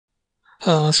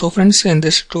So friends, in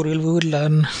this tutorial we will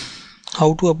learn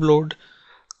how to upload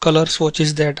color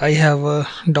swatches that I have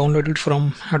downloaded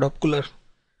from Adobe Color.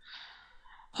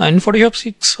 In Photoshop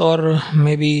 6 or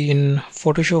maybe in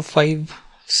Photoshop 5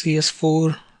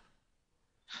 CS4,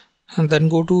 and then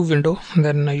go to window,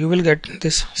 then you will get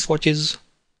this swatches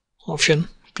option.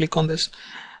 Click on this,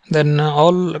 then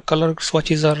all color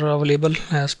swatches are available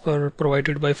as per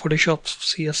provided by Photoshop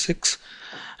CS6.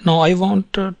 Now I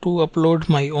want to upload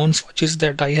my own swatches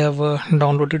that I have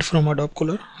downloaded from Adobe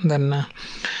Color. Then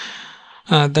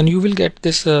you will get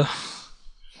this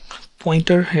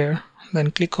pointer here,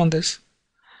 then click on this,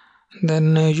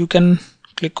 then you can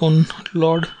click on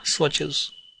load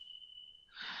swatches.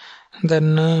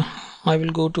 Then I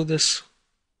will go to this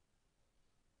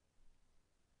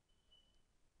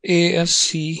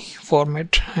ASC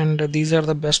format, and these are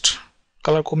the best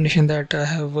color combination that I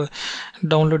have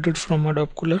downloaded from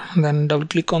Adobe Color. Then double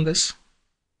click on this,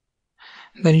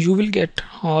 then you will get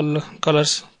all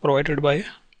colors provided by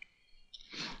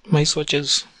my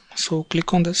swatches. So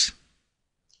click on this,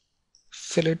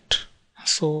 fill it.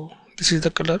 So this is the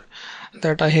color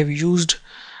that I have used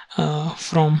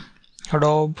from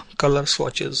Adobe Color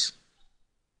swatches.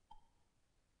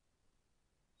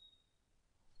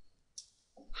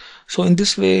 So in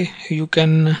this way you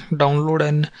can download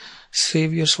and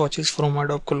save your swatches from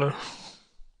Adobe Color.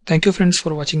 Thank you friends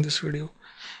for watching this video.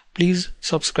 Please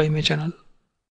subscribe my channel.